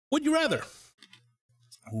Would you rather?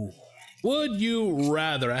 Ooh. Would you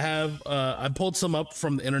rather? I pulled some up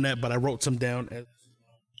from the internet, but I wrote some down.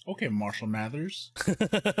 Okay, Marshall Mathers.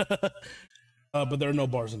 But there are no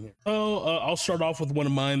bars in here. So I'll start off with one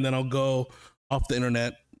of mine, then I'll go off the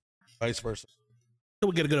internet, vice versa. So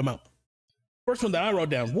we get a good amount. First one that I wrote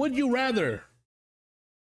down. Would you rather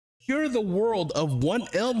cure the world of one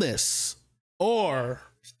illness or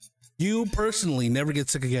you personally never get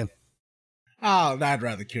sick again? Oh, I'd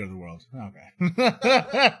rather cure the world.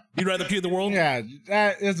 Okay. You'd rather cure the world? Yeah,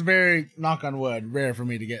 it's very, knock on wood, rare for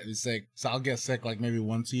me to get sick. So I'll get sick like maybe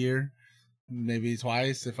once a year, maybe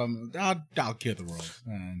twice. If I'll cure the world.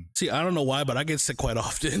 And see, I don't know why, but I get sick quite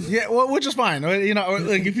often. Yeah, well, which is fine. You know,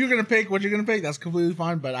 like if you're gonna pick what you're gonna pick, that's completely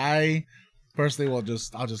fine. But I personally I'll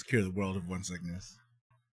just cure the world of one sickness.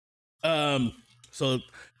 So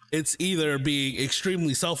it's either being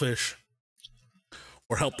extremely selfish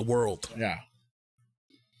or help the world. Yeah.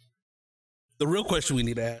 The real question we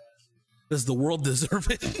need to ask, does the world deserve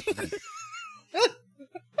it?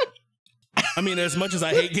 I mean, as much as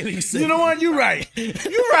I hate getting sick. You know what? You're right. You're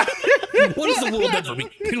right. What has the world done for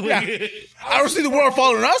me? Yeah. I don't see the world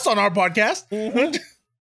following us on our podcast.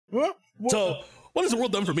 So, what has the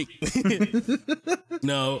world done for me?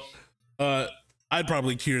 No, I'd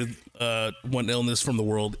probably cure one illness from the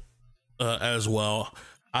world as well.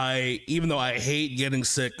 Even though I hate getting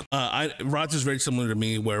sick, Ratu's very similar to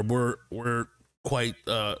me, where we're quite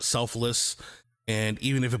selfless, and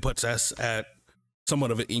even if it puts us at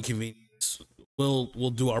somewhat of an inconvenience,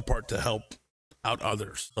 we'll do our part to help out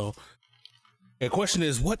others. So the question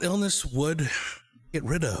is, what illness would get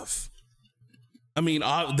rid of? I mean,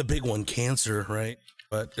 the big one, cancer, right?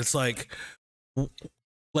 But it's like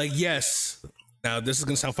yes. Now, this is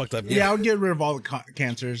going to sound fucked up. Yeah, I'll get rid of all the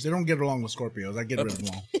cancers. They don't get along with Scorpios. I get rid of them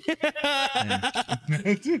all.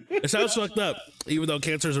 It sounds fucked up, even though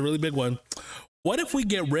cancer is a really big one. What if we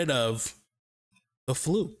get rid of the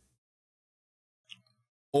flu?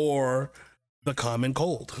 Or the common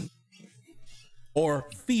cold? Or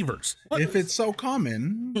fevers? If it's so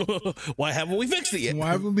common, why haven't we fixed it yet? Why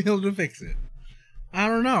haven't we been able to fix it? I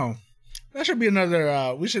don't know. That should be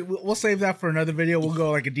another, we'll save that for another video. We'll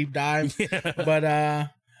go like a deep dive. Yeah. But,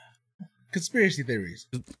 conspiracy theories.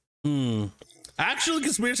 Actually,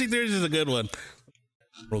 conspiracy theories is a good one.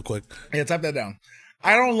 Real quick. Yeah, type that down.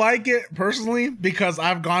 I don't like it personally because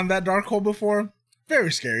I've gone that dark hole before.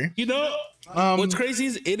 Very scary. You know, what's crazy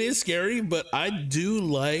is it is scary, but I do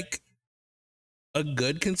like a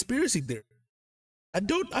good conspiracy theory. I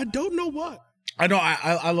don't know why. I know,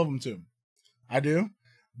 I love them too. I do.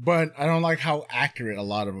 But I don't like how accurate a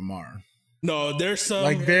lot of them are. No, there's some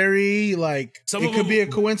like very like some it could be a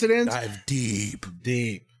coincidence. Dive deep.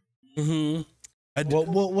 Mm-hmm.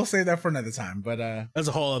 We'll save that for another time. But that's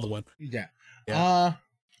a whole other one. Yeah.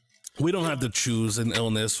 We don't have to choose an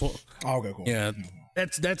illness. Well, okay, cool. Yeah,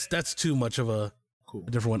 that's too much of a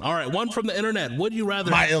different one. All right, one from the internet. Would you rather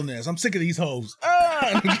my illness? I'm sick of these hoes.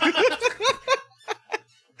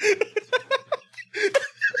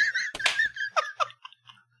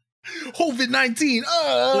 COVID-19.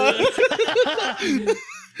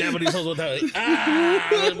 Yeah, but these hoes will tell you.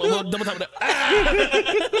 Double tap that.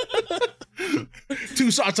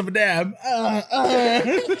 2 shots of a dab.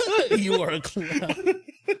 You are a clown.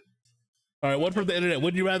 All right, one from the internet.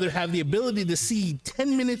 Would you rather have the ability to see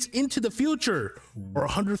 10 minutes into the future or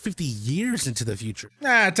 150 years into the future?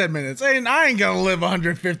 10 minutes. I ain't gonna live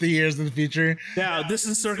 150 years in the future. Now, this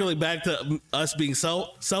is circling back to us being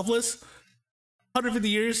selfless. 150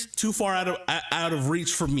 years, too far out of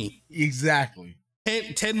reach for me. Exactly.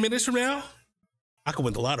 10 minutes from now, I could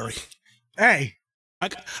win the lottery. Hey.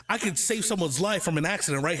 I could save someone's life from an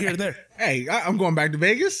accident right here and there. Hey, I'm going back to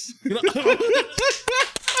Vegas. You know?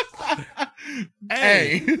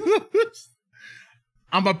 Hey.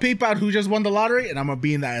 I'm going to peep out who just won the lottery, and I'm going to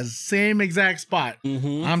be in that same exact spot.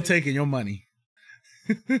 Mm-hmm. I'm taking your money.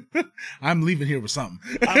 I'm leaving here with something.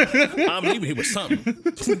 I'm leaving here with something.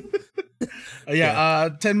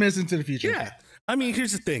 10 minutes into the future. Yeah. I mean,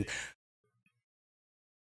 here's the thing.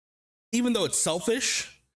 Even though it's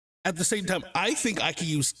selfish, at the same time, I think I could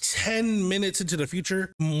use 10 minutes into the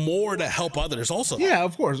future more to help others also. Yeah,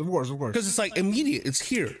 of course. Because it's like immediate. It's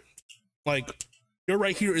here. Like, you're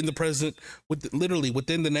right here in the present. Literally,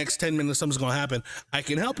 within the next 10 minutes, something's going to happen. I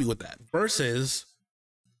can help you with that. Versus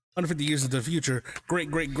 150 years into the future,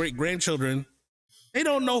 great-great-great-grandchildren, they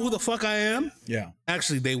don't know who the fuck I am. Yeah.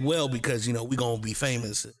 Actually, they will because, we're going to be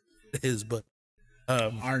famous. But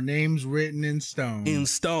our name's written in stone. In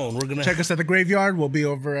stone. We're going to check us at the graveyard. We'll be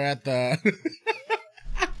over at the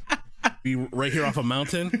be right here off a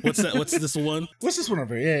mountain. What's that? What's this one? What's this one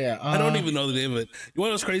over here? Yeah. I don't even know the name of it. You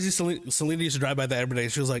know what's crazy? Selena used to drive by that every day.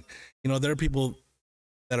 She was like, you know, there are people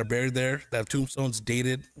that are buried there that have tombstones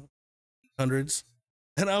dated hundreds.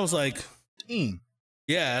 And I was like,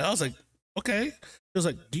 yeah. I was like, okay. She was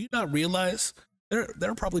like, do you not realize there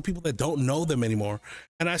are probably people that don't know them anymore?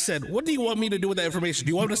 And I said, what do you want me to do with that information?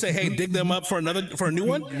 Do you want me to say, hey, dig them up for a new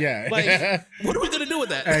one? Yeah. Like, what are we gonna do with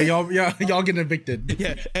that? Hey, y'all getting evicted.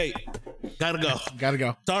 Yeah. Hey, gotta go. Gotta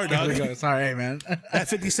go. Sorry, dog. Go. Sorry, hey, man. That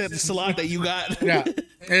 50-cent salad that you got. Yeah.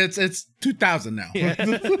 It's 2,000 now. Yeah.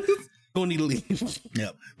 Don't need to leave.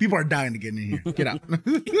 Yep. People are dying to get in here. Get out.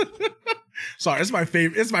 Sorry, it's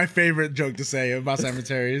my favorite joke to say about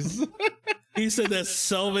cemeteries. He said that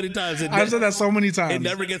so many times. I've said that so many times. It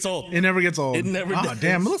never gets old. It never gets old. It never does.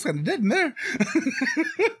 Damn, it looks kind of dead in there.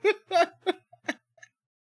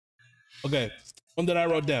 Okay, one that I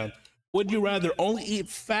wrote down. Would you rather only eat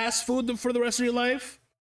fast food for the rest of your life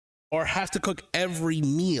or have to cook every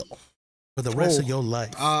meal for the rest of your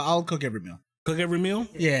life? I'll cook every meal. Cook every meal?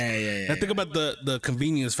 Yeah. Now think about the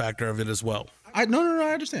convenience factor of it as well. No,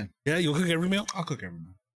 I understand. Yeah, you'll cook every meal? I'll cook every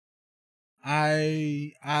meal.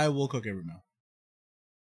 I will cook every meal.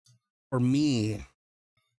 For me,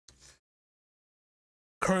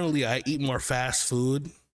 currently I eat more fast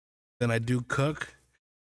food than I do cook.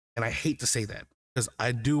 And I hate to say that because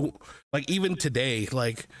I do, like, even today,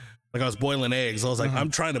 like I was boiling eggs. I was like,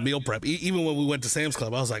 I'm trying to meal prep. Even when we went to Sam's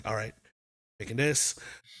Club, I was like, all right, making this,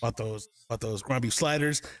 bought those ground beef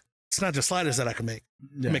sliders. It's not just sliders that I can make.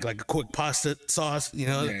 Yeah. Make like a quick pasta sauce, you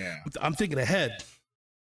know. Yeah. I'm thinking ahead.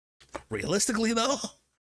 Realistically, though,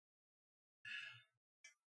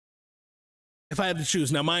 if I had to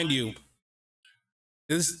choose, now mind you,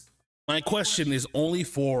 my question is only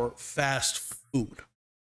for fast food.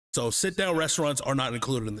 So sit-down restaurants are not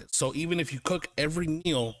included in this. So even if you cook every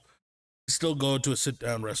meal, you still go to a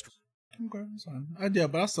sit-down restaurant. Okay, that's fine.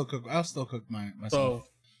 But I'll still cook. Myself. So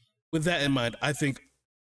with that in mind, I think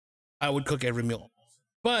I would cook every meal.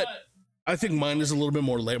 But I think mine is a little bit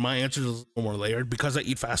more layered. My answer is a little more layered because I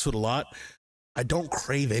eat fast food a lot. I don't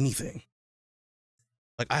crave anything.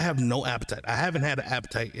 Like, I have no appetite. I haven't had an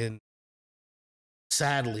appetite in,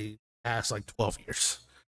 sadly, past like 12 years.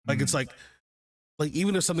 Like, it's like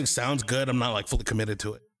even if something sounds good, I'm not like fully committed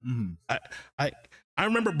to it. I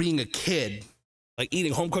remember being a kid, like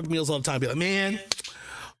eating home cooked meals all the time. Be like, man,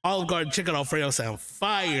 Olive Garden chicken Alfredo sound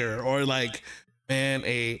fire, or like, man,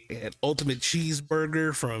 an ultimate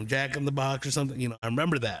cheeseburger from Jack in the Box or something. You know, I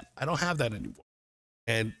remember that. I don't have that anymore,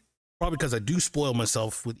 and probably because I do spoil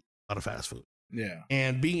myself with a lot of fast food. Yeah,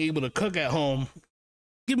 and being able to cook at home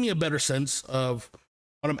give me a better sense of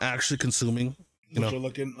what I'm actually consuming.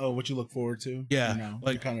 What you look forward to. Yeah, you know,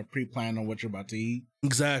 like you kind of pre-plan on what you're about to eat.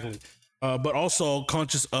 Exactly, but also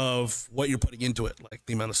conscious of what you're putting into it, like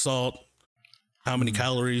the amount of salt, how many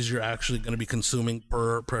calories you're actually going to be consuming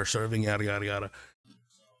per serving, yada yada yada.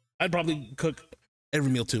 I'd probably cook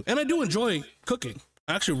every meal too, and I do enjoy cooking.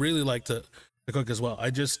 I actually really like to cook as well.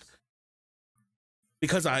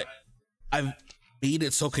 Because I've made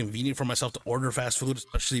it so convenient for myself to order fast food,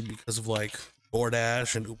 especially because of like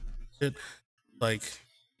DoorDash and Uber. Like,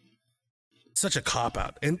 such a cop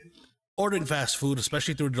out, and ordering fast food,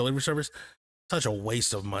 especially through a delivery service, such a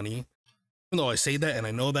waste of money. Even though I say that and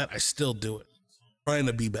I know that, I still do it, trying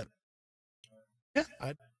to be better. Yeah,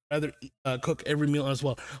 I'd rather cook every meal as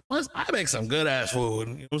well. Plus, I make some good ass food.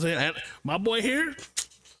 You know what I'm saying? And my boy here,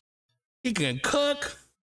 he can cook.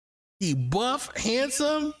 He buff,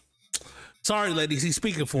 handsome. Sorry, ladies, he's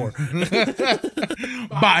speaking for.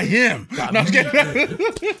 By him. No,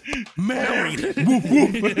 married.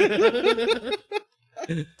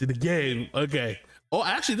 To the game. Okay. Oh,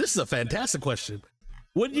 actually, this is a fantastic question.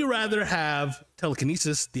 Would you rather have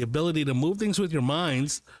telekinesis, the ability to move things with your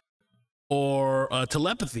minds, or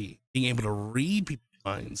telepathy, being able to read people's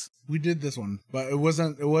minds? We did this one, but it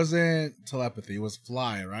wasn't telepathy. It was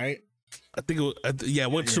fly, right? I think it was, yeah.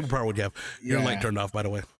 What superpower would you have? Your light turned off, by the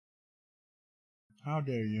way. How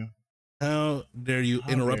dare you? How dare you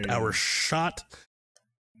interrupt our shot?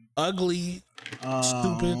 Ugly,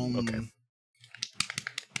 stupid. Okay.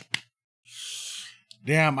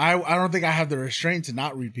 Damn, I don't think I have the restraint to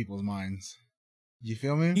not read people's minds. You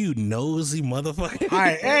feel me? You nosy motherfucker.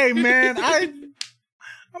 Hey man,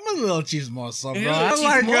 I'm a little chismoso, bro.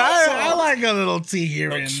 I like a little tea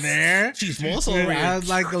here and there. Chismoso. I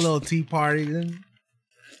like a little tea party. You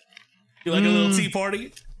like a little tea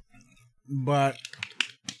party? But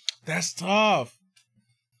that's tough.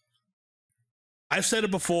 I've said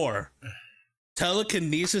it before.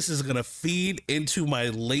 Telekinesis is gonna feed into my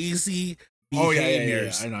lazy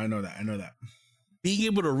behaviors. Yeah. I know that. being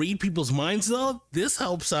able to read people's minds, though, this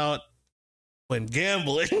helps out when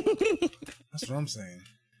gambling. That's what I'm saying.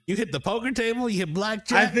 You hit the poker table, you hit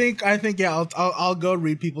blackjack. I think, yeah, I'll go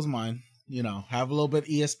read people's mind. You know, have a little bit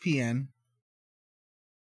ESPN.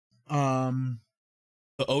 The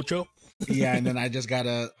Ocho. Yeah, and then I just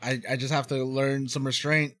have to learn some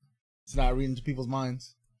restraint. It's not reading to people's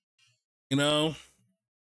minds. You know,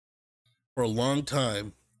 for a long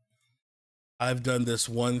time, I've done this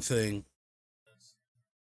one thing.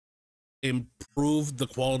 Improved the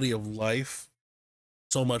quality of life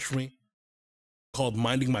so much for me, called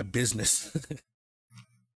minding my business.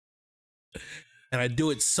 And I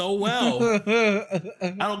do it so well. I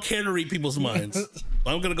don't care to read people's minds.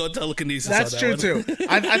 I'm gonna go telekinesis. That's true too.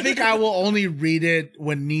 I think I will only read it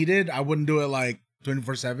when needed. I wouldn't do it like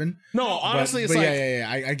 24/7. No, honestly, it's but like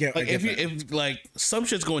yeah. I get like if if like some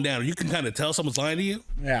shit's going down, you can kind of tell someone's lying to you.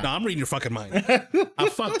 Yeah. No, I'm reading your fucking mind. I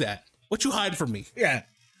fuck that. What you hide from me? Yeah.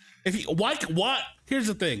 If you why? Here's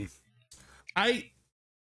the thing.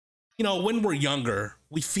 When we're younger,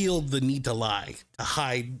 we feel the need to lie, to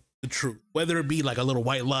hide the truth, whether it be like a little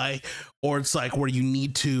white lie, or it's like where you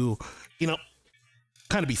need to,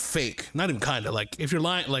 kind of be fake. Not even kind of, like if you're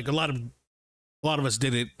lying, like a lot of us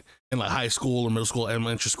did it in like high school or middle school,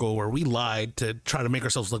 elementary school, where we lied to try to make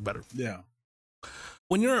ourselves look better. Yeah.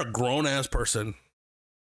 When you're a grown ass person,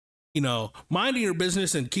 minding your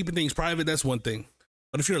business and keeping things private, that's one thing.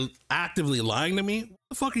 But if you're actively lying to me, what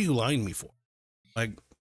the fuck are you lying to me for? Like,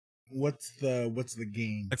 what's the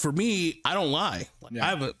game? Like for me, I don't lie. Like,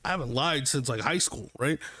 yeah. I haven't lied since like high school,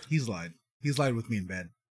 right? He's lied with me in bed.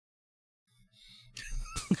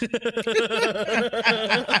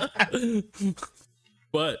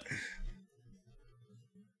 But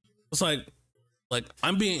it's like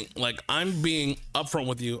I'm being upfront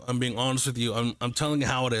with you. I'm being honest with you. I'm telling you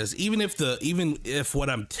how it is. Even if what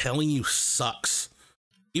I'm telling you sucks.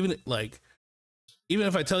 Even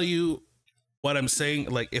if I tell you what I'm saying,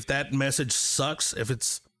 like if that message sucks, if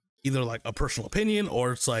it's either like a personal opinion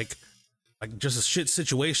or it's like just a shit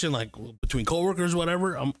situation, like between coworkers,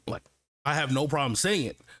 whatever, I'm like, I have no problem saying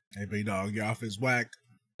it. Hey, big dog, your off is whack.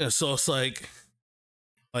 And so it's like,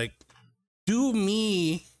 do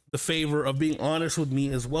me the favor of being honest with me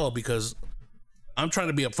as well, because I'm trying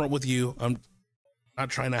to be upfront with you. I'm not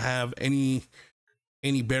trying to have any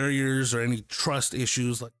barriers or any trust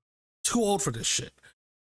issues. Like, too old for this shit.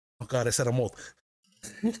 Oh God, I said I'm old.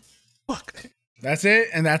 Fuck. That's it,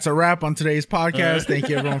 and that's a wrap on today's podcast. Thank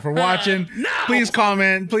you everyone for watching. No! Please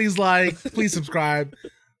comment, please like, please subscribe,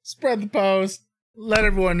 spread the post, let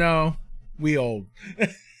everyone know we old.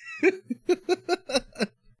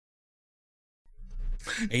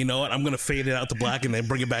 And you know what? I'm gonna fade it out to black and then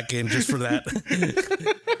bring it back in just for that.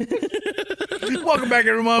 Welcome back,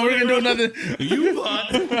 everyone. We're gonna do another. You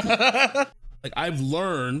thought? Like, I've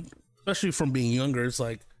learned, especially from being younger, it's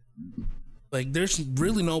like there's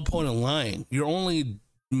really no point in lying. You're only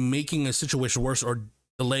making a situation worse or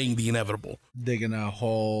delaying the inevitable. Digging a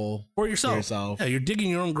hole for yourself. Yeah, you're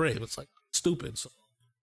digging your own grave. It's like stupid. So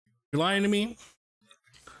you're lying to me.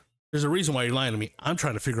 There's a reason why you're lying to me. I'm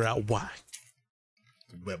trying to figure out why.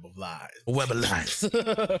 Web of lies. Web of lies.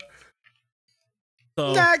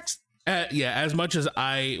 So, next. Yeah, as much as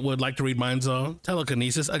I would like to read minds on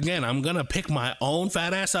telekinesis, again, I'm gonna pick my own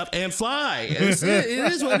fat ass up and fly. It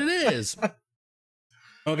is what it is.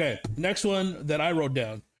 Okay, next one that I wrote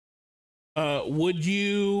down. Would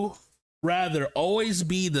you rather always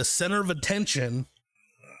be the center of attention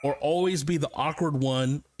or always be the awkward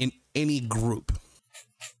one in any group?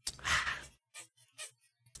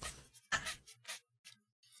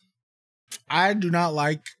 I do not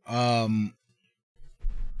like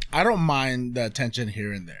I don't mind the attention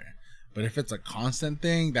here and there, but if it's a constant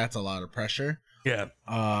thing, that's a lot of pressure. Yeah.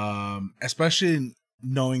 Especially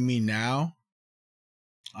knowing me now.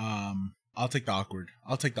 I'll take the awkward.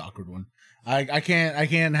 I'll take the awkward one. I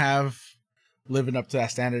can't have living up to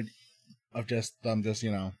that standard of just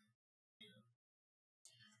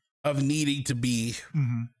of needing to be.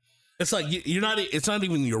 Mm-hmm. It's like you're not. It's not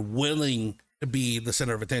even you're willing to be the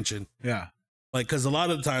center of attention. Yeah. Like, because a lot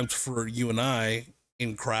of the times for you and I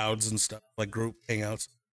in crowds and stuff, like group hangouts,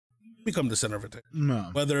 become the center of attention. No.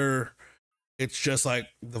 Whether it's just like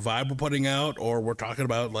the vibe we're putting out or we're talking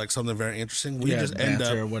about like something very interesting, we just end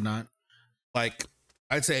up or whatnot. Like,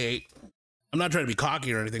 I'd say, I'm not trying to be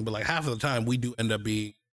cocky or anything, but like half of the time we do end up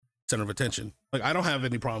being center of attention. Like, I don't have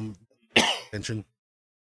any problem with attention,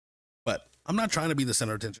 but I'm not trying to be the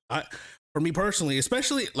center of attention. For me personally,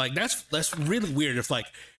 especially like that's really weird.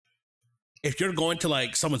 If you're going to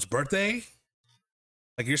like someone's birthday,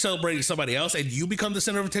 like you're celebrating somebody else and you become the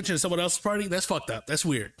center of attention at someone else's party, that's fucked up. That's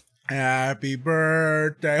weird. Happy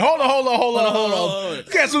birthday. Hold on.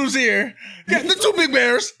 Guess who's here? Guess the two big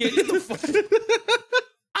bears. Yeah, get the fuck.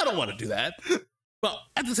 I don't want to do that. But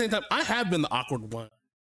at the same time, I have been the awkward one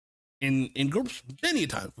in groups many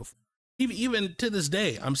times before. Even to this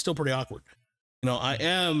day, I'm still pretty awkward. You know, I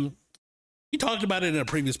am. We talked about it in a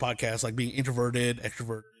previous podcast, like being introverted,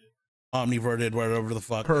 extroverted, omniverted, whatever the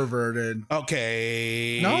fuck. Perverted.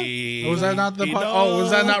 Okay. No? Was that not the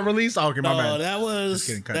was that not released? Oh, okay, my bad. That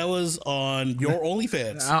was on your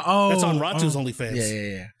OnlyFans. That's on Ratu's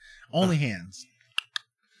OnlyFans. Yeah. Only hands.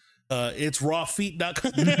 It's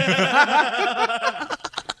rawfeet.com.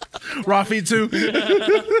 Raw feet too.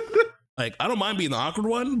 Like, I don't mind being the awkward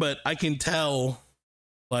one, but I can tell,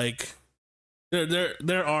 like,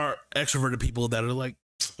 there are extroverted people that are like,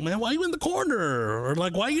 man, why are you in the corner? Or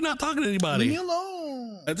like, why are you not talking to anybody? Leave me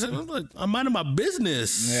alone. I'm minding my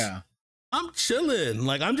business. Yeah. I'm chilling.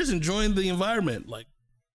 Like, I'm just enjoying the environment. Like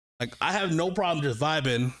I have no problem just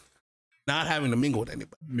vibing, not having to mingle with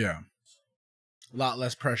anybody. Yeah. A lot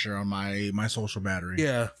less pressure on my social battery.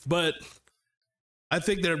 Yeah. But I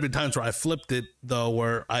think there have been times where I flipped it, though,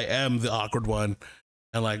 where I am the awkward one.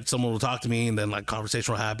 And like someone will talk to me and then like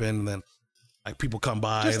conversation will happen. And then like people come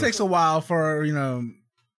by. Just takes a while for,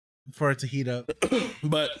 for it to heat up.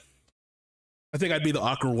 But I think I'd be the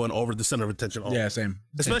awkward one over the center of attention. Yeah, same.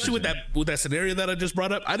 Especially with that scenario that I just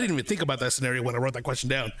brought up. I didn't even think about that scenario when I wrote that question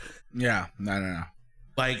down. Yeah, no.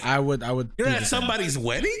 Like I would. You're at somebody's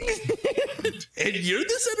wedding, and you're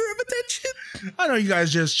the center of attention. I know you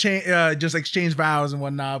guys just exchange vows and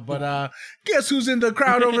whatnot, but guess who's in the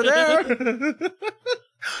crowd over there?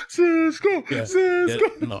 Cisco. Yeah,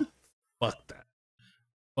 no, fuck that.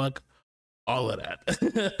 Fuck all of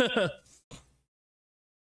that.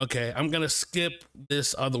 Okay, I'm gonna skip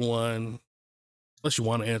this other one. Unless you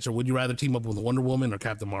want to answer, would you rather team up with Wonder Woman or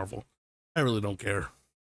Captain Marvel? I really don't care.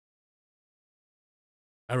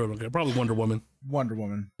 Probably Wonder Woman. Wonder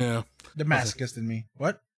Woman. Yeah. The masochist in me.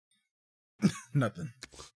 What? Nothing.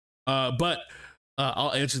 But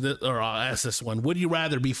I'll answer this, or I'll ask this one. Would you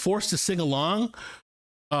rather be forced to sing along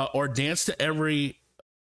or dance to every,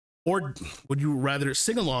 or would you rather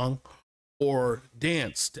sing along or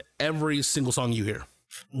dance to every single song you hear?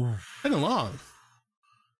 Oof. Sing along.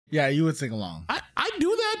 Yeah, you would sing along. I do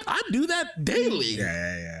that. I do that daily.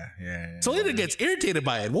 Yeah. Selena gets irritated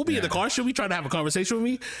by it. We'll be in the car. She'll be trying to have a conversation with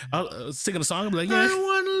me. Singing a song. I'll be like, yeah. I don't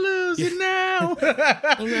want to lose you now.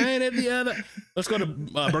 Right at the other. Let's go to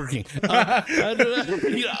Burger King.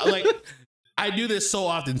 Like, I do this so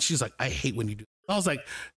often. She's like, I hate when you do. I was like,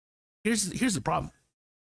 here's the problem.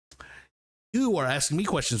 You are asking me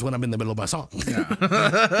questions when I'm in the middle of my song. Yeah.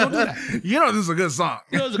 Don't do that. You know this is a good song.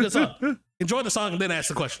 You know it's a good song. Enjoy the song and then ask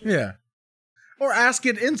the question. Yeah. Or ask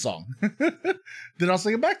it in song. Then I'll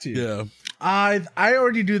sing it back to you. Yeah. I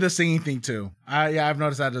already do the singing thing too. I've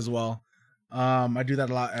noticed that as well. I do that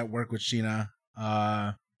a lot at work with Sheena.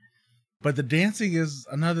 But the dancing is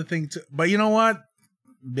another thing too. But you know what?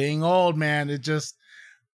 Being old, man, it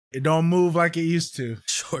don't move like it used to.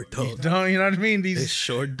 Sure don't. You know what I mean? It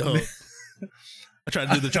sure don't. I tried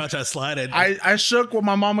to do the cha-cha slide. I shook what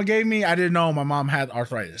my mama gave me. I didn't know my mom had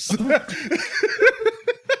arthritis.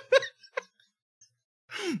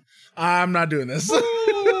 I'm not doing this.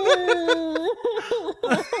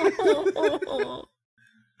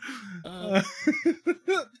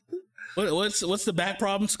 What's the back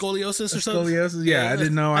problem? Scoliosis or something? Scoliosis? Yeah, I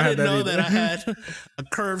didn't know I had that. I didn't know that I had a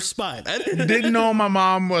curved spine. I didn't know my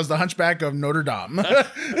mom was the Hunchback of Notre Dame.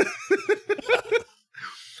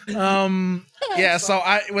 Yeah, so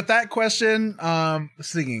with that question,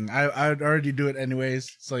 singing, I'd already do it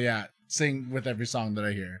anyways. So yeah, sing with every song that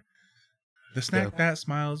I hear. The snack that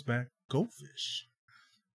smiles back, goldfish.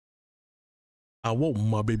 I want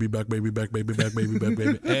my baby back, baby back, baby back, baby back,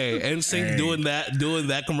 baby. Hey, NSYNC doing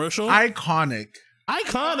that commercial. Iconic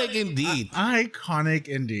indeed. Iconic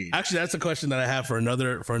indeed. Actually, that's a question that I have for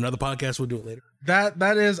another podcast. We'll do it later.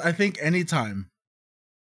 That is, I think, anytime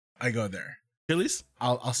I go there, Chili's,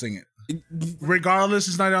 I'll sing it, regardless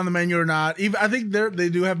it's not on the menu or not. Even I think they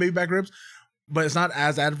do have baby back ribs, but it's not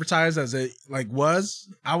as advertised as it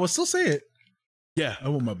was. I will still say it. Yeah, I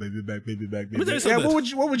want my baby back, baby back, baby back. Yeah, what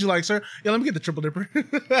would you like, sir? Yeah, let me get the triple dipper. Can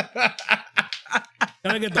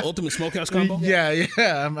I get the ultimate smokehouse combo? Yeah.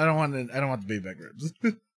 I don't want the baby back ribs.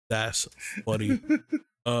 That's funny.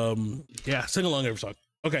 Yeah, sing along every song.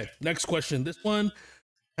 Okay, next question. This one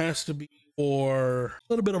has to be for a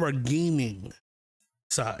little bit of our gaming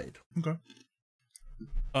side. Okay.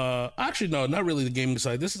 Actually, no, not really the gaming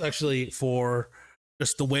side. This is actually for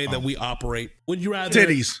just the way that we operate. Would you rather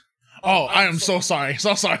titties? Oh, I am so sorry.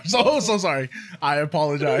 So sorry. I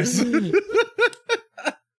apologize. Titties.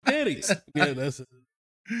 titties. Yeah, that's it.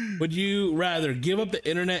 Would you rather give up the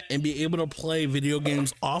internet and be able to play video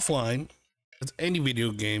games offline? It's any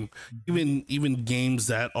video game, even games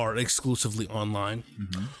that are exclusively online,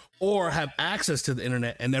 or have access to the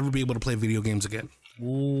internet and never be able to play video games again.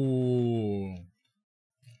 Ooh.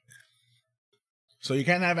 So you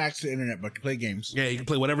can't have access to the internet, but can play games. Yeah, you can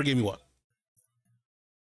play whatever game you want.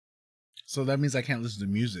 So that means I can't listen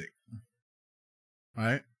to music,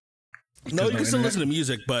 right? No, you can still listen to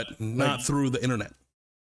music, but not through the internet.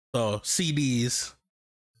 So CDs,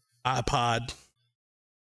 iPod.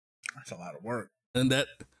 That's a lot of work. And that,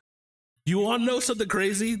 you want to know something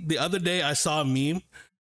crazy? The other day I saw a meme. It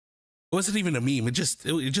wasn't even a meme. It just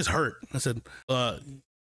hurt. I said,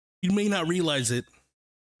 you may not realize it,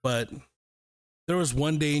 but there was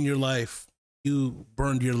one day in your life you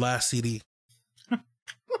burned your last CD. Oh,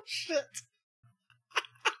 shit.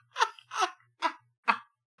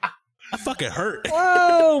 I fucking hurt.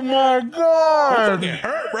 Oh my God. I fucking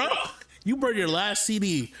hurt, bro. You burned your last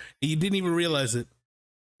CD and you didn't even realize it.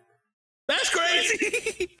 That's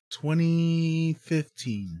crazy.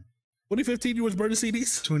 2015. 2015, you was burning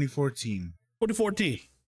CDs? 2014. 2014.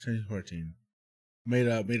 2014. Made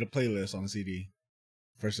a playlist on a CD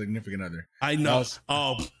for a significant other. I know.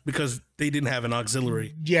 Because they didn't have an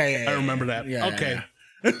auxiliary. Yeah. I remember that. Yeah, okay.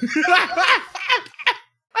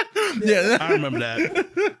 Yeah. I remember that.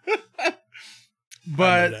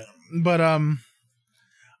 But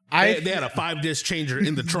they had a 5-disc changer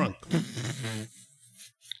in the trunk.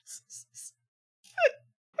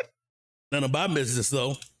 None of my business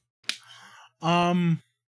though. But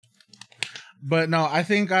no, I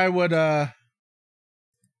think I would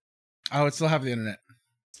still have the internet.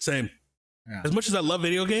 Same. Yeah. As much as I love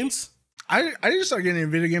video games, I didn't start getting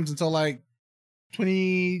into video games until like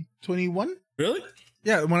 2021. Really?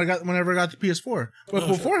 Yeah, whenever I got the PS4. But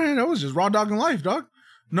beforehand, I was just raw dogging life, dog.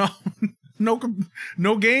 No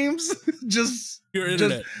games, just pure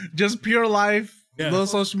internet, just pure life. Yeah. Little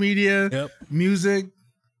social media, music,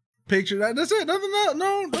 picture. That's it. Nothing else.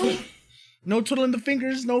 No twiddling the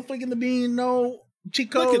fingers. No flicking the bean. No cheat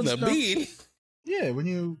codes. Flicking the bean. Yeah, when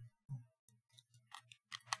you.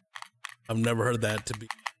 I've never heard that to be.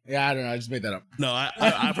 Yeah, I don't know. I just made that up. No,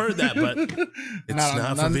 I've heard that, but it's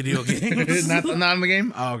not for video games. not in the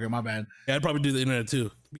game? Oh, okay, my bad. Yeah, I'd probably do the internet too,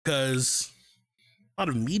 because a lot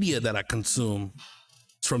of media that I consume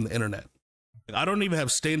is from the internet. I don't even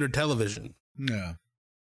have standard television. Yeah.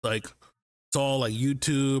 Like, it's all like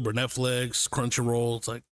YouTube or Netflix, Crunchyroll. It's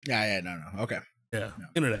like... Yeah, no. Okay. Yeah, no.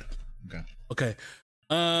 Internet. Okay.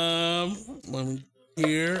 Let me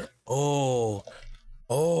hear. Oh,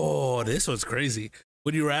 this one's crazy.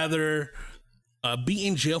 Would you rather be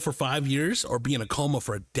in jail for 5 years or be in a coma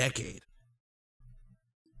for a decade?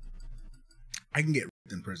 I can get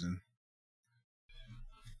in prison.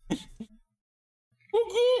 I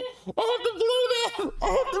have to blur that.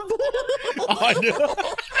 I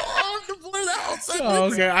have to blur that. Oh,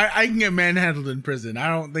 okay, I can get manhandled in prison. I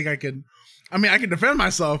don't think I could. I mean, I can defend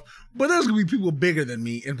myself, but there's gonna be people bigger than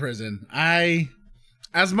me in prison.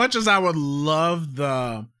 As much as I would love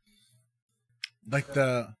the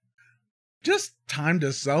just time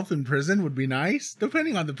to self in prison would be nice,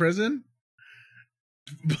 depending on the prison.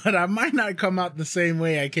 But I might not come out the same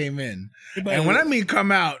way I came in. And when I mean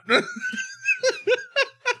come out,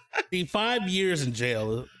 see, 5 years in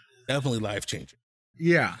jail, definitely life changing.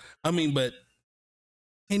 Yeah. I mean, but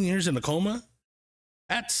 10 years in a coma,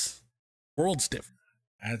 that's world's different.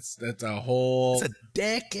 That's a whole. It's a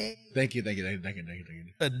decade. Thank you.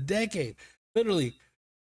 A decade. Literally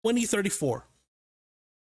 2034.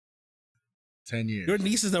 10 years. Your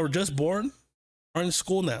nieces that were just born are in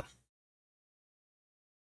school now.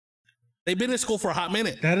 They've been in school for a hot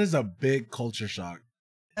minute. That is a big culture shock.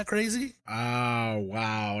 Isn't that crazy? Oh,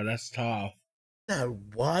 wow. That's tough. Isn't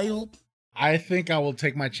that wild? I think I will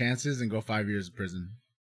take my chances and go 5 years in prison.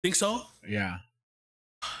 Think so? Yeah.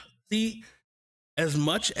 See, as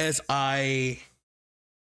much as I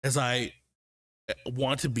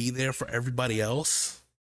want to be there for everybody else,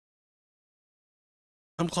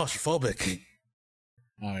 I'm claustrophobic.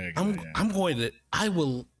 Oh, yeah. I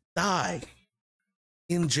will die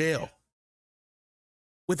in jail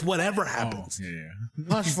with whatever happens. Oh, yeah.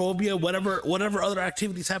 Claustrophobia, whatever other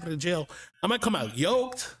activities happen in jail. I might come out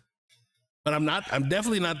yoked, but I'm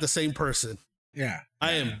definitely not the same person. Yeah.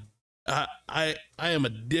 I am a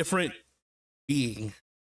different being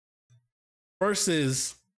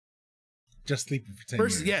versus just sleeping for 10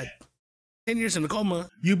 years. Yeah. 10 years in a coma.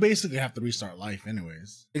 You basically have to restart life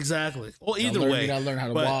anyways. Exactly. Well, either way. You gotta learn how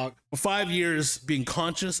to walk. For 5 years being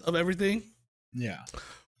conscious of everything. Yeah.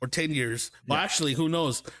 or 10 years. Well, actually, who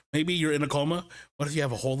knows? Maybe you're in a coma. What if you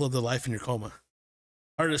have a whole other life in your coma?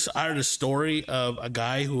 I heard a story of a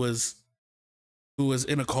guy who was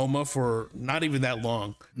in a coma for not even that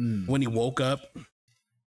long. When he woke up, he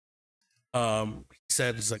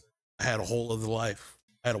said, "It's like I had a whole other life.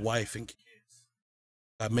 I had a wife and kids.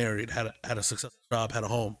 Got married, had a successful job, had a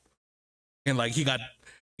home, and like he got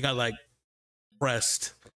like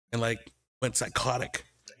depressed and like went psychotic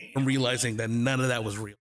from realizing that none of that was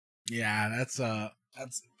real." Yeah, that's a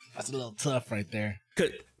little tough right there.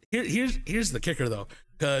 Here's the kicker though,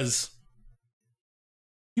 because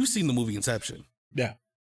you've seen the movie Inception. Yeah,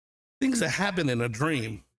 things that happen in a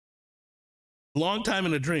dream, long time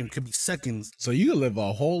in a dream, could be seconds. So you could live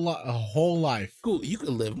a whole life. Cool, you could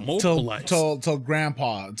live multiple lives till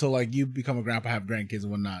grandpa, until like you become a grandpa, have grandkids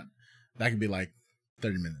and whatnot. That could be like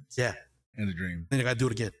 30 minutes. Yeah, in a dream. Then you gotta do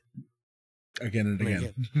it again and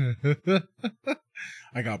again.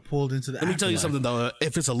 I got pulled into the. Let me tell you something though.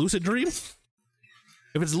 If it's a lucid dream,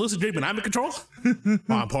 and I'm in control,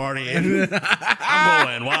 I'm partying. I'm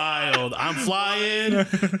going wild. I'm flying.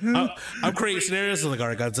 I'm creating scenarios. Like, all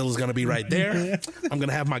right, Godzilla's gonna be right there. I'm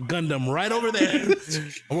gonna have my Gundam right over there.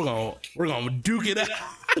 And we're gonna duke it out.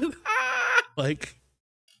 Like,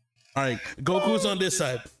 all right, Goku's on this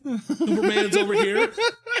side. Superman's over here.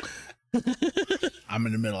 I'm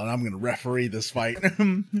in the middle, and I'm gonna referee this fight.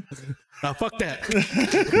 Now, fuck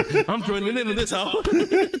that. I'm joining into this house.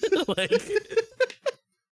 Like,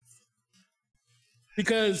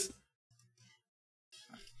 because,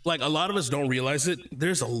 like, a lot of us don't realize it.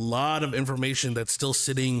 There's a lot of information that's still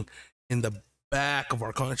sitting in the back of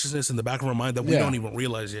our consciousness, in the back of our mind, that we don't even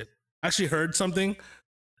realize yet. I actually heard something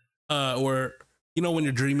where, you know, when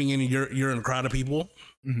you're dreaming and you're in a crowd of people,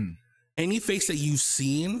 any face that you've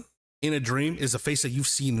seen in a dream is a face that you've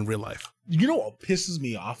seen in real life. You know what pisses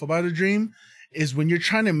me off about a dream is when you're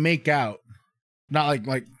trying to make out, not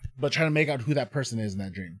but trying to make out who that person is in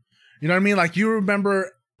that dream. You know what I mean? Like, you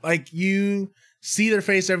remember, like, you see their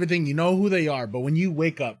face, everything, you know who they are, but when you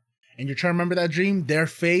wake up and you're trying to remember that dream, their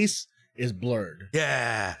face is blurred.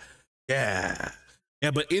 Yeah,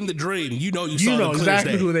 but in the dream, you know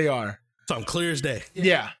exactly who they are. It's on clear as day.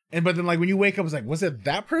 Yeah. But then, like, when you wake up, it's like, was it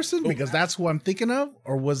that person? Because that's who I'm thinking of,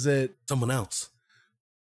 or was it someone else?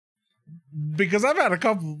 Because I've had a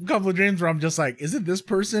couple of dreams where I'm just like, is it this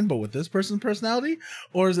person but with this person's personality,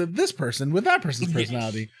 or is it this person with that person's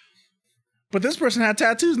personality? But this person had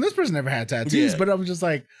tattoos and this person never had tattoos. But I was just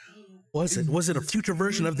like, was it a future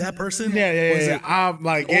version of that person? Yeah. I'm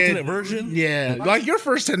like, alternate version. Yeah, like your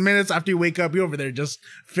first 10 minutes after you wake up, you're over there just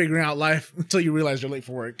figuring out life until you realize you're late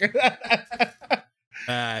for work.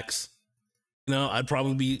 Facts. You know, I'd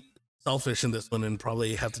probably be selfish in this one and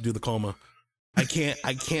probably have to do the coma. I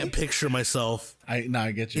can't picture myself. I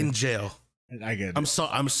get you in jail. I get it. I'm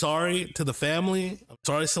sorry to the family. I'm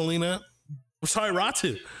sorry, Selena. I'm sorry,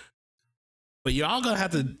 Ratu. But y'all gonna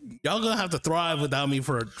have to thrive without me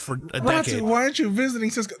for a decade. Why aren't you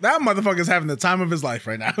visiting Cisco? That motherfucker's having the time of his life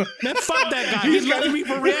right now. Man, fuck that guy. He's letting me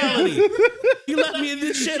for reality. He left me in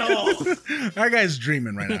this shit hole. That guy's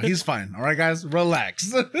dreaming right now. He's fine. All right, guys,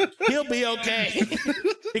 relax. He'll be okay.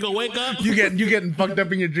 He gonna wake up. You getting fucked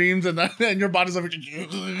up in your dreams, and your body's over.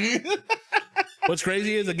 What's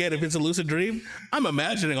crazy is, again, if it's a lucid dream, I'm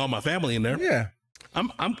imagining all my family in there. Yeah,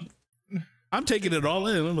 I'm taking it all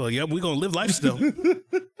in. I'm like, yeah, we're gonna live life still.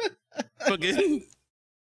 Okay.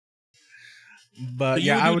 But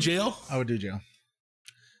yeah, I would do jail.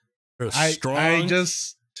 You're a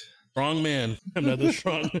strong man. Another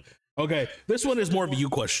strong. Okay, this one is more of a you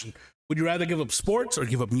question. Would you rather give up sports or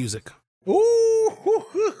give up music? Ooh.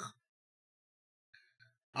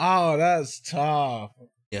 Oh, that's tough.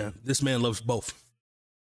 Yeah, this man loves both.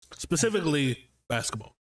 Specifically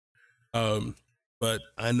basketball. But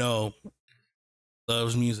I know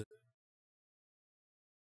loves music.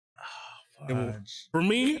 Oh, for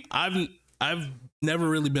me, I've never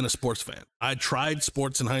really been a sports fan. I tried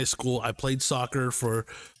sports in high school. I played soccer for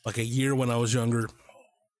like a year when I was younger.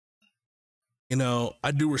 You know,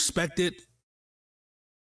 I do respect it,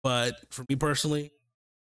 but for me personally,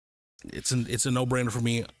 it's a no-brainer for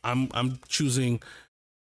me. I'm choosing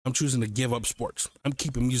to give up sports. I'm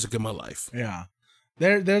keeping music in my life. Yeah.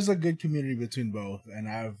 There's a good community between both, and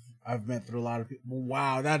I've met through a lot of people.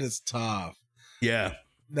 Wow, that is tough. Yeah.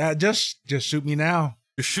 That just shoot me now.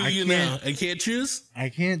 Just shoot you now. I can't choose? I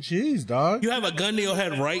can't choose, dog. You have a gun to your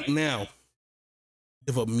head right now.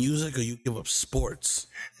 Give up music or you give up sports?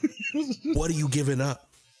 What are you giving up?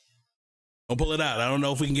 I'll pull it out. I don't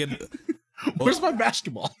know if we can get... Where's my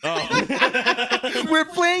basketball? Oh. We're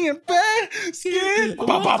playing in basket.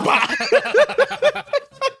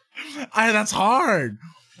 That's hard.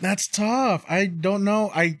 That's tough. I don't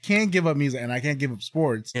know. I can't give up music and I can't give up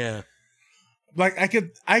sports. Yeah. Like I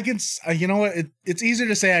can, you know what? It's easier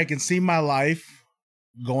to say I can see my life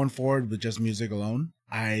going forward with just music alone.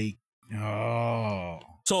 So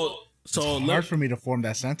it's hard for me to form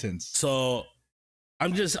that sentence. So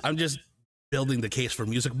I'm just building the case for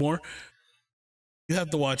music more. You have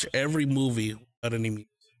to watch every movie without any music.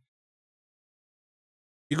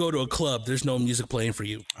 You go to a club, there's no music playing for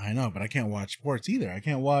you. I know, but I can't watch sports either. I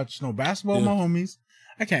can't watch no basketball with my homies.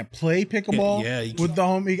 I can't play pickleball with the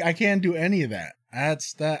homie. I can't do any of that.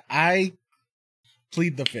 I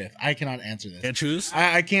plead the fifth. I cannot answer this. Can't choose?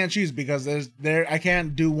 I can't choose because I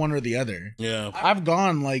can't do one or the other. Yeah. I've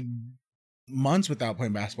gone like months without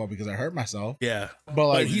playing basketball because I hurt myself. Yeah. But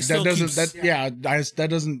like that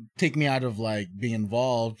doesn't take me out of like being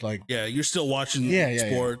involved. Like you're still watching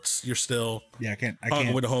sports. You're still I can't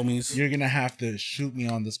with the homies. You're gonna have to shoot me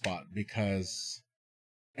on the spot because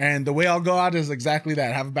the way I'll go out is exactly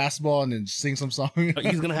that. Have a basketball and then sing some song.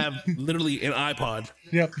 He's gonna have literally an iPod.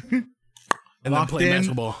 Yep. And then play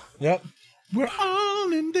basketball. Yep. We're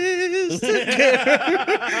all in this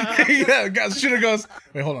together. Yeah, guys, shooter goes,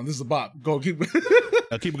 wait, hold on, this is a bop. Go, keep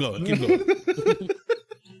keep going. Keep going.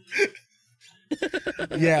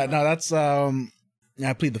 Yeah, no, that's I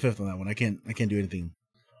plead the fifth on that one. I can't do anything.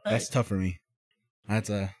 That's tough for me. That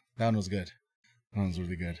one was good. That one was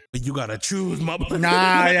really good. But you gotta choose, my boy.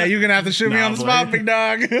 Nah, yeah, you're gonna have to shoot me on the spot, big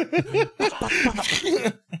dog.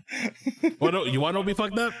 You wanna be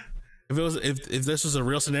fucked up? If this was a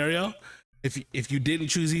real scenario, if you didn't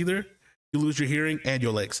choose either, you lose your hearing and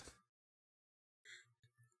your legs.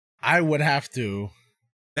 I would have to.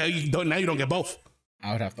 Now you don't get both.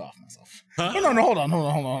 I would have to off myself. Huh? No, hold on.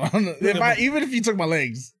 Even if you took my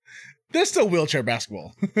legs, there's still wheelchair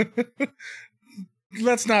basketball.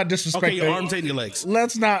 Let's not disrespect. Okay, your arms and your legs.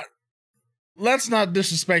 Let's not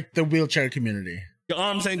disrespect the wheelchair community. Your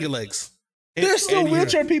arms and your legs. There's still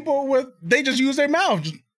wheelchair people they just use their mouth.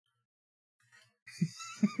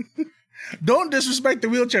 Don't disrespect the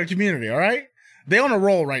wheelchair community, all right? They on a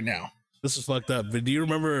roll right now. This is fucked up. But do you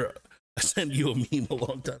remember I sent you a meme a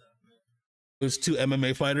long time? There's two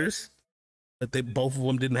MMA fighters that both of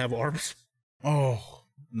them didn't have arms. Oh,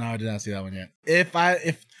 no, I did not see that one yet. If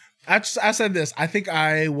I said this, I think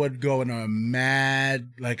I would go in a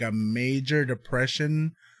major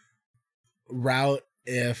depression route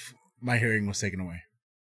if my hearing was taken away.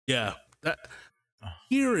 Yeah, that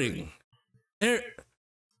hearing.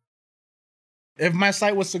 If my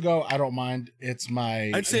sight was to go, I don't mind.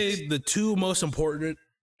 I'd say the two most important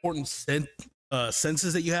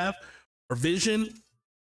senses that you have are vision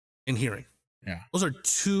and hearing. Yeah, those are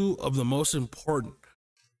two of the most important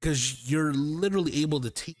because you're literally able to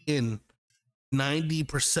take in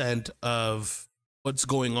 90% of what's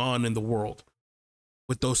going on in the world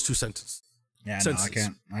with those two senses. Yeah, no, I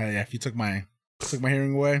can't. If you took my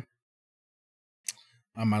hearing away,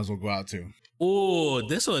 I might as well go out too. Oh,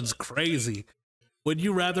 this one's crazy. Would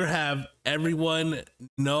you rather have everyone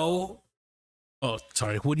know? Oh,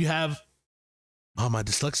 sorry. Would you have? Oh, my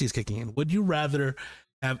dyslexia is kicking in. Would you rather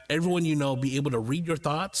have everyone you know be able to read your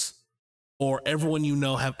thoughts, or everyone you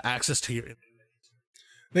know have access to your internet?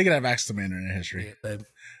 They could have access to my internet history. Yeah,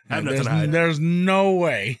 I have nothing to hide. There's no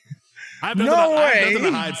way. I have nothing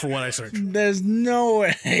to hide for what I search. There's no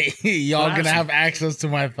way y'all gonna have access to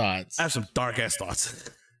my thoughts. I have some dark ass thoughts.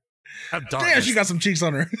 Damn, she got some cheeks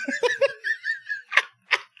on her.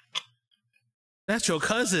 That's your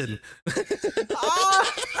cousin.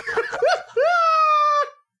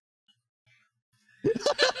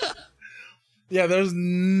 Yeah, there's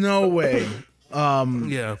no way.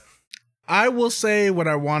 Yeah. I will say what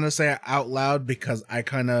I want to say out loud because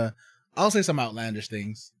I'll say some outlandish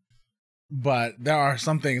things. But there are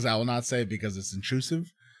some things I will not say because it's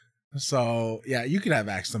intrusive. So, yeah, you could have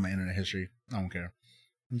access to my internet history. I don't care.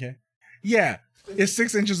 Okay? Yeah. Is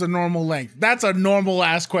 6 inches a normal length? That's a normal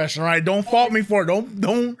ass question, all right? Don't fault me for it.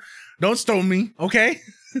 Don't stone me, okay?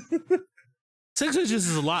 6 inches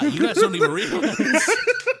is a lot. You guys don't even realize.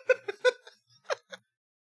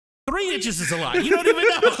 3 inches is a lot. You don't even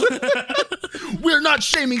know. We're not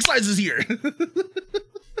shaming sizes here.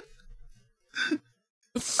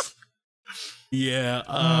 Yeah.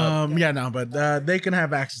 But they can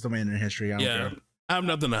have access to my internet history. I don't care. I have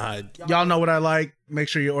nothing to hide. Y'all know what I like. Make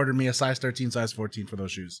sure you order me a size 13, size 14 for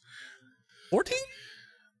those shoes. 14?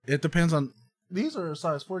 It depends on. These are a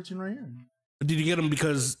size 14 right here. Did you get them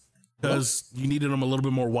because you needed them a little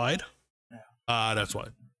bit more wide? Yeah. That's why.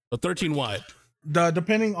 So 13 wide.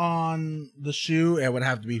 Depending on the shoe, it would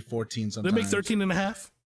have to be 14 sometimes. They make 13 and a half?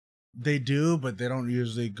 They do, but they don't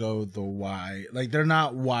usually go the wide. Like they're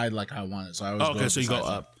not wide like I want it. So I always okay, so you go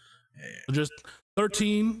up. Yeah. So just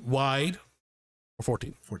 13 wide or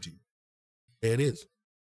 14? 14. It is.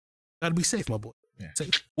 Gotta be safe, my boy. Yeah.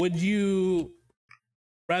 Safe. Would you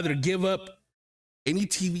rather give up any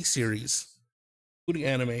TV series, including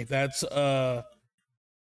anime, that's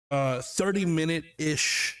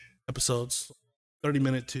 30-minute-ish episodes,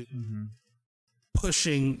 30-minute to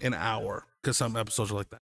pushing an hour, because some episodes are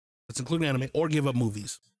like that. That's including anime, or give up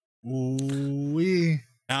movies? Ooh-wee.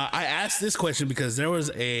 I asked this question because there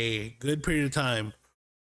was a good period of time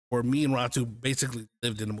where me and Ratu basically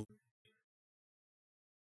lived in a movie.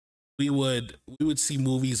 We would see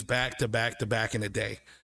movies back to back to back in a day.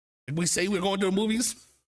 If we say we're going to the movies,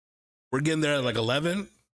 we're getting there at like 11.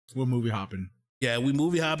 We're movie hopping. Yeah, we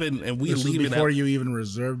movie hopping and we leave before you even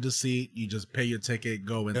reserve the seat. You just pay your ticket,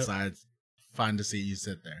 go inside, find the seat, you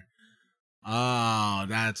sit there. Oh,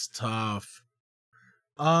 that's tough.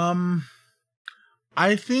 I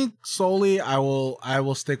think solely I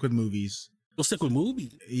will stick with movies. You'll stick with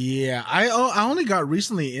movies? Yeah, I only got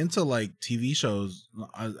recently into like TV shows,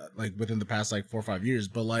 like within the past like 4 or 5 years.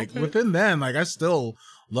 But like within then, like I still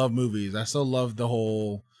love movies. I still love the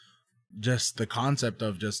whole, just the concept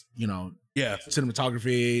of just, you know,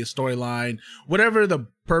 cinematography, storyline, whatever the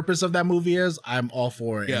purpose of that movie is, I'm all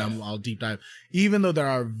for it. Yeah. And I'll deep dive. Even though there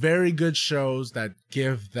are very good shows that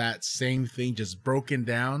give that same thing just broken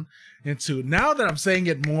down into, now that I'm saying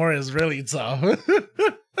it more is really tough.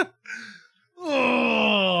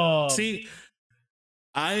 Oh. See,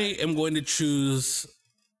 I am going to choose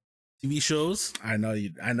TV shows. I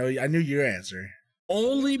knew your answer.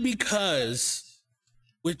 Only because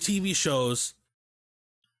with TV shows,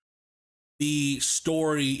 the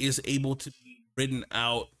story is able to be written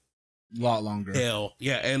out a lot longer.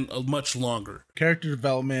 And much longer. Character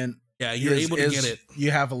development. Yeah, you're able to get it.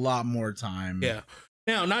 You have a lot more time. Yeah.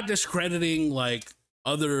 Now, not discrediting like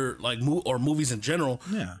other like movies in general.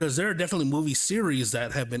 Yeah. Because there are definitely movie series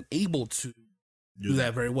that have been able to do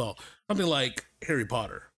that very well. Something like Harry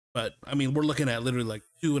Potter. But I mean, we're looking at literally like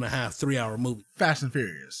 2.5, 3 hour movie. Fast and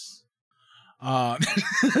Furious.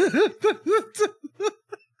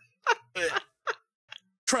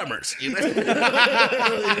 Tremors.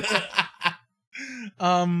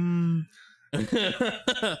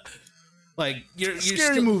 Like you're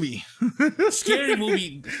scary movie. Scary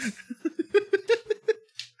movie.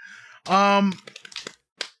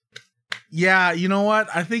 Yeah, you know what?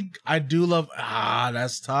 I think I do love.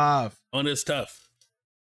 That's tough. And it's tough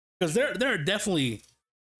because there are definitely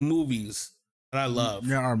movies that I love.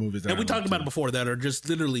 There are movies that we talked about it before that are just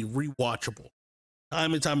literally rewatchable.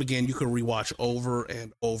 Time and time again, you can rewatch over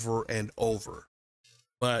and over and over.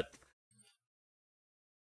 But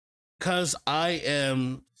because I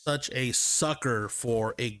am such a sucker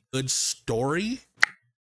for a good story,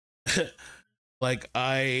 like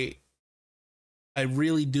I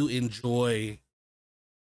really do enjoy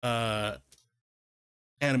animated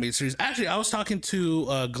series. Actually, I was talking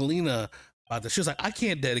to Galena about this. She was like, I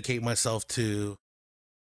can't dedicate myself to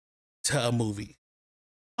a movie.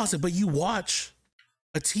 I was like, but you watch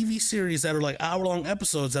a TV series that are like hour-long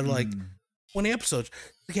episodes that are like 20 episodes.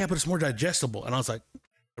 Like, yeah, but it's more digestible. And I was like,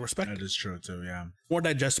 I respect that. Is true too, yeah. More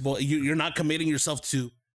digestible. You're not committing yourself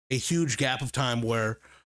to a huge gap of time where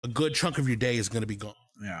a good chunk of your day is going to be gone.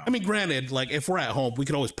 Yeah. I mean, granted, like if we're at home, we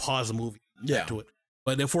can always pause a movie to it.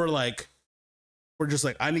 But if we're just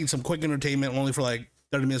like, I need some quick entertainment only for like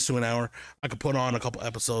 30 minutes to an hour, I could put on a couple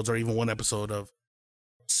episodes or even one episode of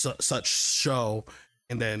such show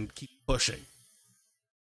and then keep pushing.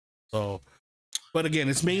 So, but again,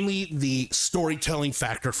 it's mainly the storytelling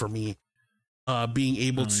factor for me, being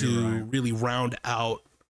able to really round out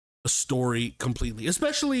a story completely,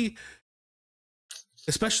 especially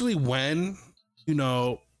when, you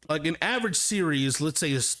know, like an average series, let's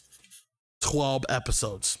say is 12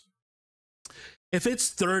 episodes. If it's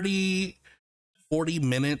 30, 40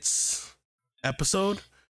 minutes episode,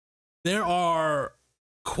 there are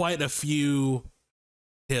quite a few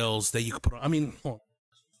hills that you could put on. I mean, hold on.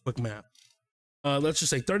 Quick math. Let's just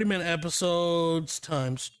say 30-minute episodes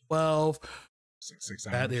times 12. 6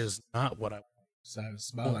 hours. That is not what I want. So it's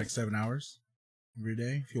about like 7 hours every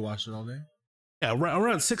day if you watch it all day. Yeah,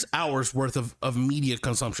 around 6 hours worth of media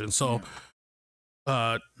consumption. So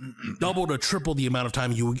double to triple the amount of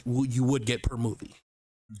time you would get per movie.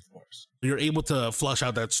 Of course. You're able to flush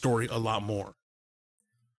out that story a lot more.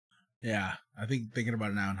 Yeah, I think thinking about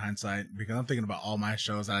it now in hindsight, because I'm thinking about all my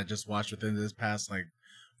shows that I just watched within this past like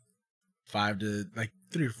 3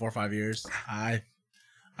 to 4 or 5 years. I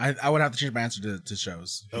would have to change my answer to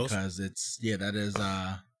shows because it's that is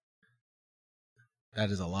That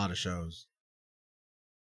is a lot of shows.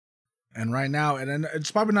 And right now, and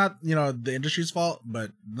it's probably not, you know, the industry's fault,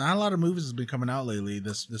 but not a lot of movies has been coming out lately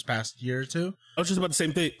this past year or two. I was just about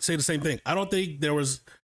to say the same thing. I don't think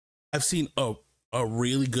I've seen a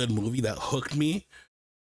really good movie that hooked me.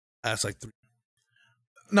 That's like 3.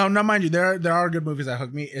 No, mind you, there are good movies that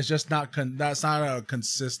hook me. It's just that's not a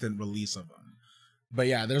consistent release of them. But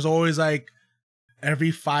yeah, there's always like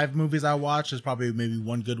every 5 movies I watch, there's probably maybe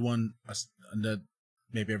one good one,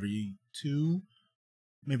 maybe every 2.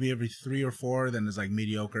 Maybe every 3 or 4, then it's like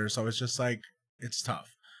mediocre. So it's just like, it's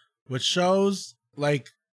tough. With shows, like,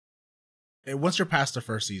 once you're past the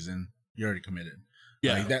first season, you're already committed.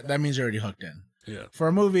 Yeah. Like, that means you're already hooked in. Yeah. For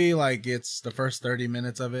a movie, like, it's the first 30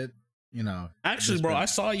 minutes of it, you know. Actually, bro, I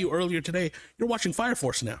saw you earlier today. You're watching Fire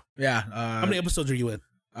Force now. Yeah. How many episodes are you in?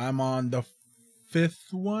 I'm on the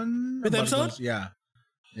 5th one. 5th episode? Yeah.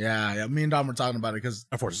 Yeah, me and Dom were talking about it because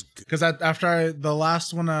after the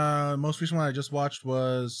last one, most recent one I just watched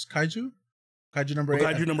was Kaiju number 8.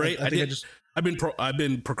 Kaiju number 8. I've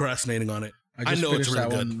been procrastinating on it. I know it's really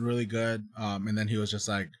good. Really good. And then he was just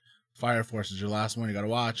like, Fire Force is your last one. You got to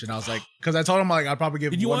watch. And I was like, because I told him like I'd probably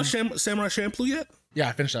give. Did you watch Samurai Champloo yet? Yeah,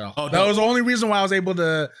 I finished that off. Oh, that was the only reason why I was able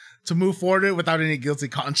to move forward without any guilty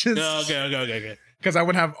conscience. Okay. Because I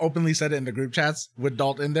wouldn't have openly said it in the group chats with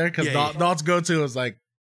Dalt in there. Because Dalt's go-to was like,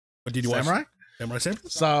 what did you watch? Samurai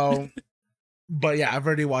Champloo? So, but yeah, I've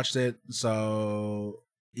already watched it. So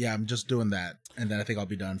yeah, I'm just doing that, and then I think I'll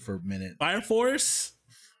be done for a minute. Fire Force,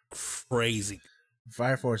 crazy.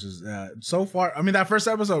 Fire Force is so far. I mean, that first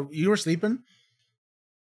episode, you were sleeping,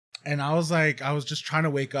 and I was like, I was just trying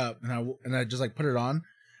to wake up, and I just like put it on,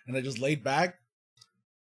 and I just laid back.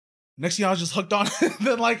 Next thing I was just hooked on.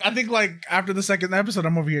 Then like I think like after the second episode,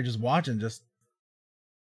 I'm over here just watching.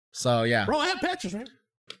 So yeah, bro, I have patches, right?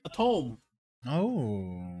 A tome.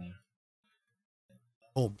 Oh.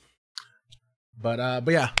 But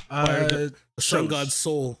yeah. The Sun God's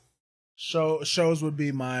soul. Shows would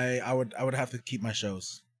be my. I would have to keep my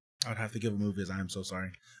shows. I would have to give a movies. I am so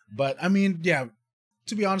sorry. But I mean, yeah.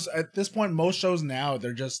 To be honest, at this point, most shows now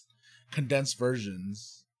they're just condensed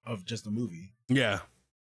versions of just a movie. Yeah.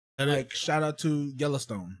 Like shout out to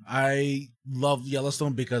Yellowstone. I love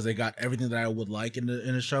Yellowstone because they got everything that I would like in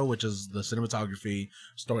a show, which is the cinematography,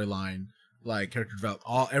 storyline, like character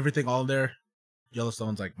development, everything all there.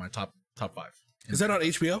 Yellowstone's like my top 5. Is that on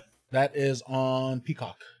HBO? That is on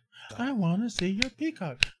Peacock. I wanna see your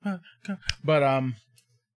Peacock. But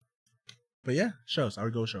yeah, shows. I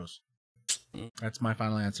would go shows. That's my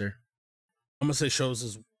final answer. I'm gonna say shows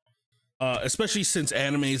as especially since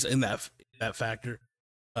anime's in that factor.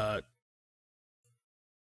 Yeah,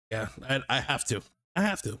 I have to.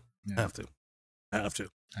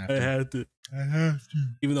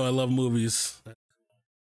 Even though I love movies.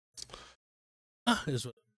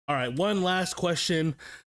 All right, one last question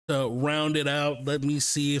to round it out. Let me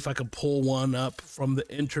see if I can pull one up from the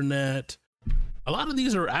internet. A lot of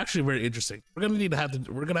these are actually very interesting. We're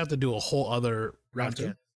gonna have to do a whole other round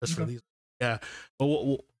just for these. Yeah, but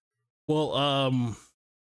we'll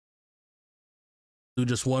do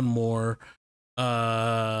just one more.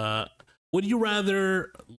 Would you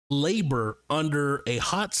rather labor under a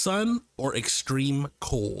hot sun or extreme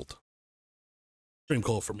cold? Extreme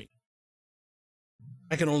cold for me.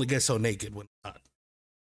 I can only get so naked when it's hot.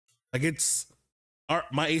 Like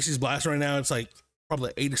my AC's blast right now. It's like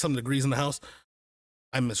probably 80 something degrees in the house.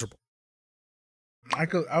 I'm miserable. I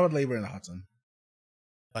would labor in the hot sun.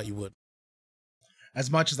 Thought you would. As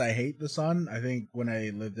much as I hate the sun, I think when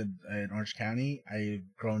I lived in Orange County, I've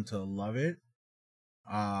grown to love it.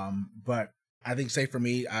 But I think, say for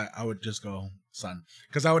me, I would just go sun,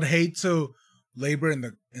 because I would hate to labor in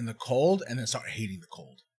the cold and then start hating the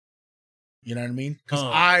cold. You know what I mean? Because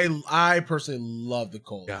I personally love the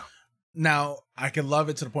cold. Yeah. Now I can love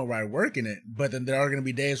it to the point where I work in it, but then there are going to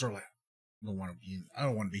be days where like I don't want to be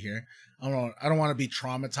here. I don't want to be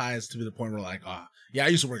traumatized to the point where like, yeah, I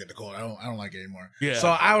used to work at the cold. I don't like it anymore. Yeah. So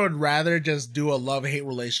I would rather just do a love-hate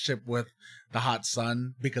relationship with the hot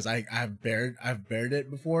sun, because I've bared it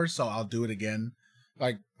before, so I'll do it again.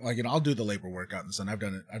 Like I'll do the labor work out in the sun. I've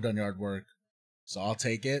done it. I've done yard work, so I'll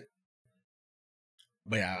take it.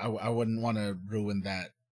 But yeah, I wouldn't want to ruin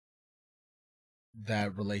that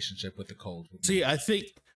relationship with the cold. See, I think.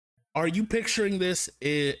 Are you picturing this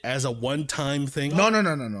as a one-time thing? No.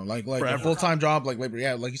 Like a full-time job, like labor.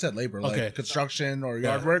 Yeah, like you said, labor, like construction or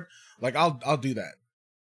yard work. Like I'll do that.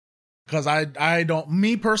 Because I don't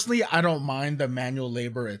mind the manual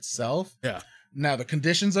labor itself. Yeah. Now the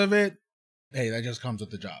conditions of it, hey, that just comes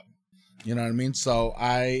with the job. You know what I mean? So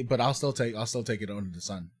but I'll still take it under the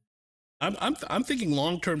sun. I'm thinking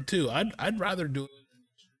long term too. I'd rather do it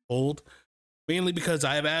cold, mainly because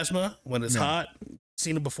I have asthma. When it's hot, I've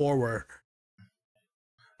seen it before where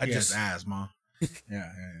I just asthma.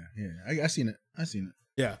 yeah. I seen it.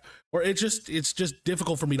 Yeah, or it's just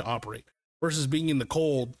difficult for me to operate versus being in the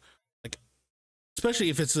cold, like especially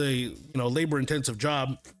if it's a labor intensive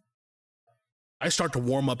job. I start to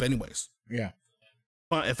warm up anyways. Yeah.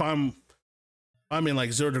 But if I'm in like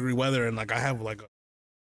 0-degree weather and like I have like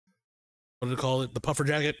what do they call it? The puffer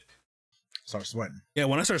jacket. Start sweating. Yeah,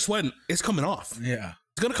 when I start sweating, it's coming off. Yeah.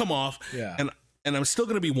 It's gonna come off. Yeah. And I'm still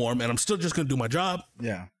gonna be warm and I'm still just gonna do my job.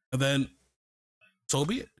 Yeah. And then so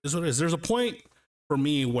be it. Is what it is. There's a point for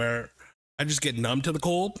me where I just get numb to the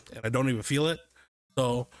cold and I don't even feel it.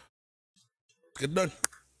 So get done.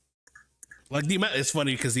 Like it's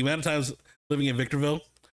funny because the amount of times living in Victorville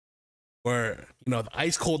where the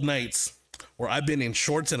ice cold nights where I've been in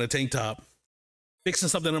shorts and a tank top, fixing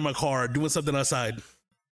something in my car, doing something outside,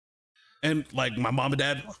 and like my mom and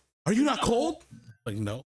dad, are you not cold? Like,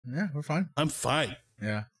 no. Yeah, we're fine. I'm fine.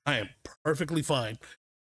 Yeah, I am perfectly fine.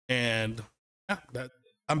 And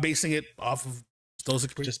I'm basing it off of those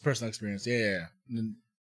experiences. Just personal experience. Yeah.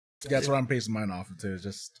 That's what I'm basing mine off of too.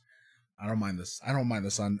 Just I don't mind this. I don't mind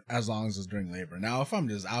the sun as long as it's during labor. Now, if I'm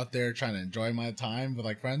just out there trying to enjoy my time with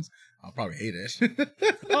like friends, I'll probably hate it.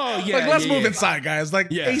 Oh yeah. Like let's move inside, guys.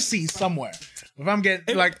 Like AC somewhere. If I'm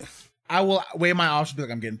getting I will weigh my options. Be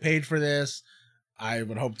like, I'm getting paid for this. I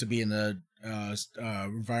would hope to be in a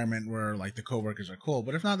environment where like the coworkers are cool.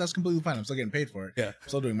 But if not, that's completely fine. I'm still getting paid for it. Yeah. I'm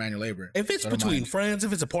still doing manual labor. If it's between friends,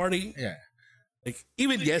 if it's a party. Yeah. Like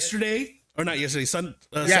even yesterday. Or not yesterday,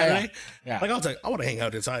 Saturday. Yeah. Like I was like, I want to hang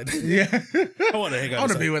out inside. Yeah, I want to hang out. I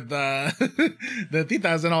want to be with the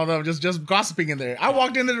titas and all them, just gossiping in there. I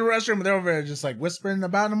walked into the restroom and they're over there just like whispering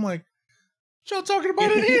about. And I'm like, what y'all talking about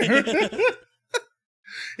in here?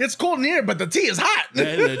 It's cold in here, but the tea is hot.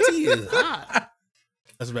 Man, the tea is hot.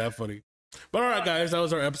 That's bad funny. But all right, guys, that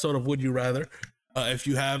was our episode of Would You Rather. If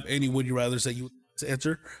you have any Would You Rathers that you would like to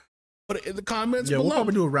answer, put it in the comments below. We'll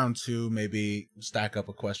probably do a round 2, maybe stack up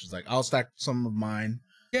of questions. Like I'll stack some of mine.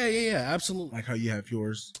 Yeah, absolutely. Like how you have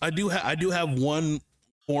yours. I do have one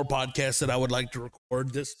more podcast that I would like to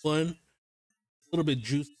record. This one, a little bit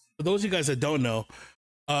juicy. For those of you guys that don't know,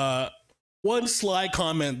 one sly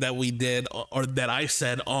comment that we did or that I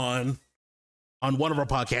said on one of our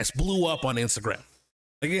podcasts blew up on Instagram.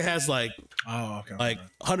 Like it has like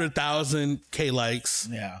 100,000 likes.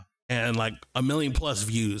 Yeah. And like 1 million+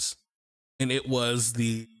 views. And it was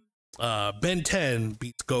the Ben 10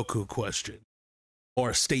 beats Goku question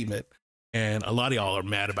or statement. And a lot of y'all are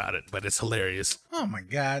mad about it, but it's hilarious. Oh my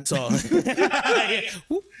God. So,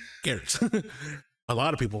 who cares? A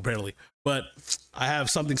lot of people apparently. But I have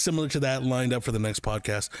something similar to that lined up for the next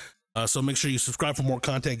podcast. So make sure you subscribe for more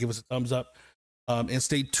content. Give us a thumbs up. And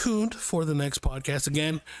stay tuned for the next podcast.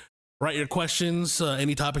 Again, write your questions,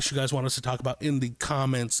 any topics you guys want us to talk about in the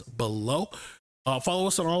comments below. Follow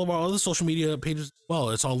us on all of our other social media pages as well.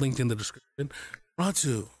 It's all linked in the description.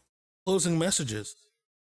 Ratu, closing messages.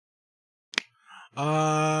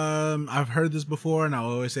 I've heard this before and I'll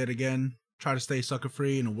always say it again. Try to stay sucker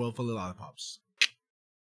free in a world full of lollipops.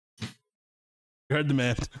 You heard the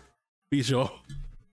man. Be sure.